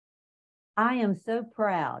I am so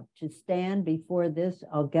proud to stand before this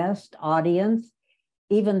august audience,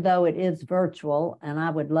 even though it is virtual, and I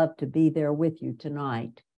would love to be there with you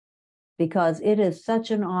tonight, because it is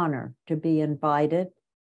such an honor to be invited,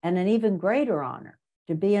 and an even greater honor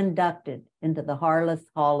to be inducted into the Harless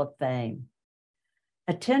Hall of Fame.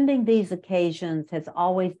 Attending these occasions has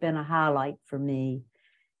always been a highlight for me,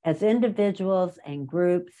 as individuals and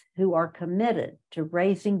groups who are committed to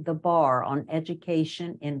raising the bar on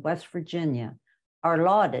education in West Virginia are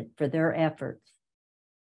lauded for their efforts,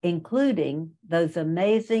 including those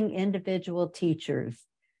amazing individual teachers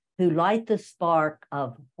who light the spark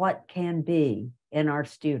of what can be in our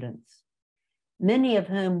students, many of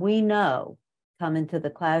whom we know come into the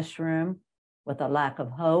classroom with a lack of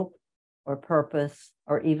hope or purpose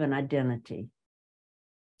or even identity.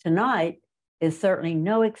 Tonight is certainly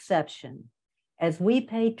no exception, as we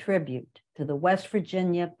pay tribute to the West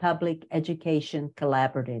Virginia Public Education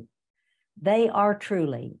Collaborative. They are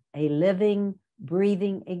truly a living,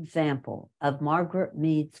 breathing example of Margaret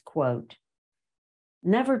Mead's quote,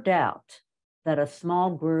 "Never doubt that a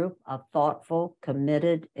small group of thoughtful,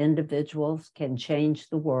 committed individuals can change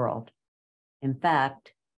the world. In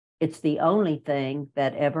fact, it's the only thing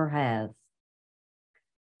that ever has."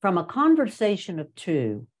 From a conversation of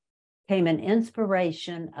two came an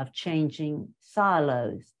inspiration of changing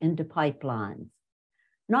silos into pipelines,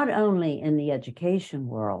 not only in the education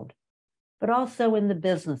world, but also in the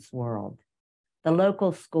business world, the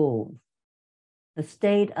local schools, the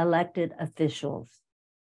state elected officials,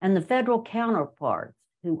 and the federal counterparts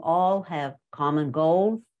who all have common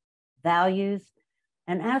goals, values,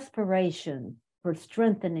 and aspirations for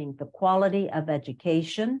strengthening the quality of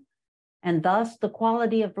education and thus the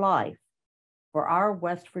quality of life for our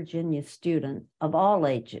West Virginia students of all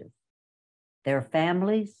ages, their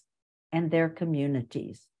families, and their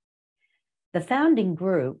communities. The founding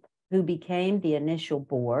group, who became the initial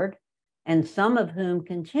board, and some of whom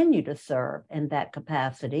continue to serve in that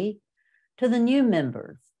capacity, to the new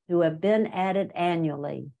members who have been added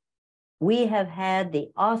annually, we have had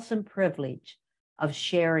the awesome privilege of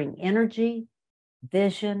sharing energy,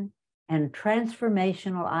 vision, and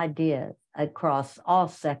transformational ideas across all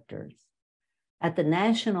sectors. At the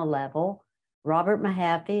national level, Robert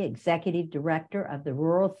Mahaffey, Executive Director of the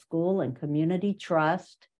Rural School and Community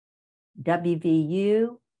Trust,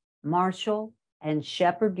 WVU, Marshall, and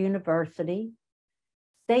Shepherd University,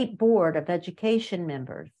 State Board of Education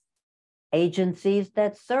members, agencies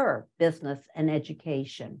that serve business and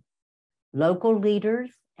education, local leaders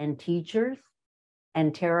and teachers,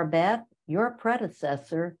 and Tara Beth, your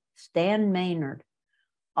predecessor, Stan Maynard,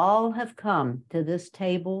 all have come to this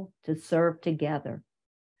table to serve together.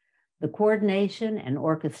 The coordination and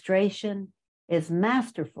orchestration is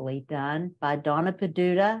masterfully done by Donna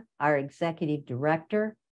Peduta, our Executive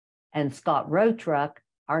Director, and Scott Rotruck,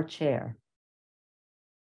 our Chair.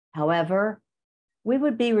 However, we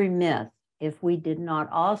would be remiss if we did not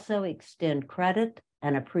also extend credit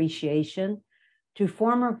and appreciation to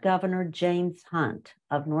former Governor James Hunt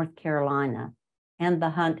of North Carolina and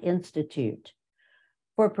the Hunt Institute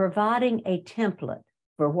for providing a template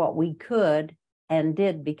for what we could and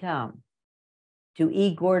did become. To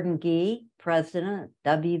E. Gordon Gee, President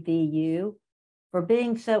of WVU, for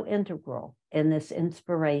being so integral in this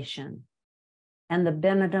inspiration, and the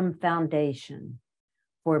Benedum Foundation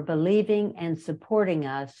for believing and supporting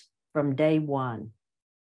us from day one.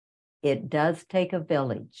 It does take a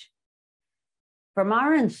village. From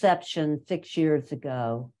our inception 6 years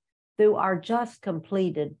ago, through our just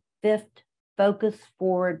completed 5th Focus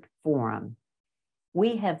Forward Forum,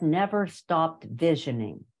 we have never stopped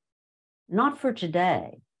visioning, not for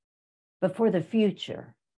today, but for the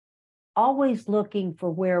future, always looking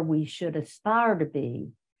for where we should aspire to be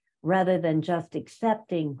rather than just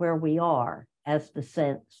accepting where we are as the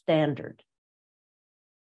standard.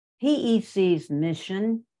 PEC's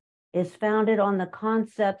mission is founded on the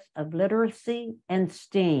concepts of literacy and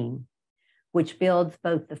STEAM, which builds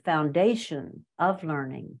both the foundation of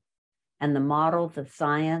learning and the models of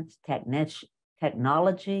science,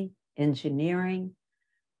 technology, engineering,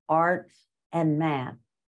 arts, and math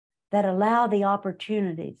that allow the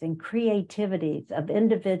opportunities and creativities of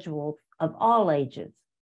individuals of all ages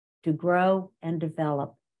to grow and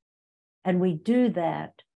develop. And we do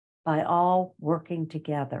that by all working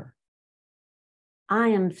together. I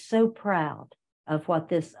am so proud of what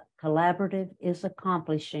this collaborative is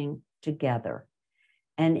accomplishing together.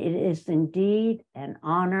 And it is indeed an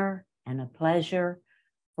honor and a pleasure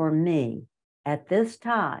for me at this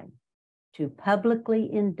time to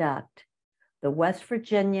publicly induct the West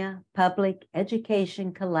Virginia Public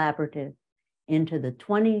Education Collaborative into the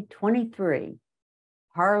 2023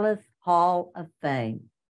 Harless Hall of Fame.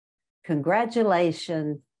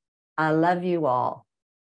 Congratulations. I love you all.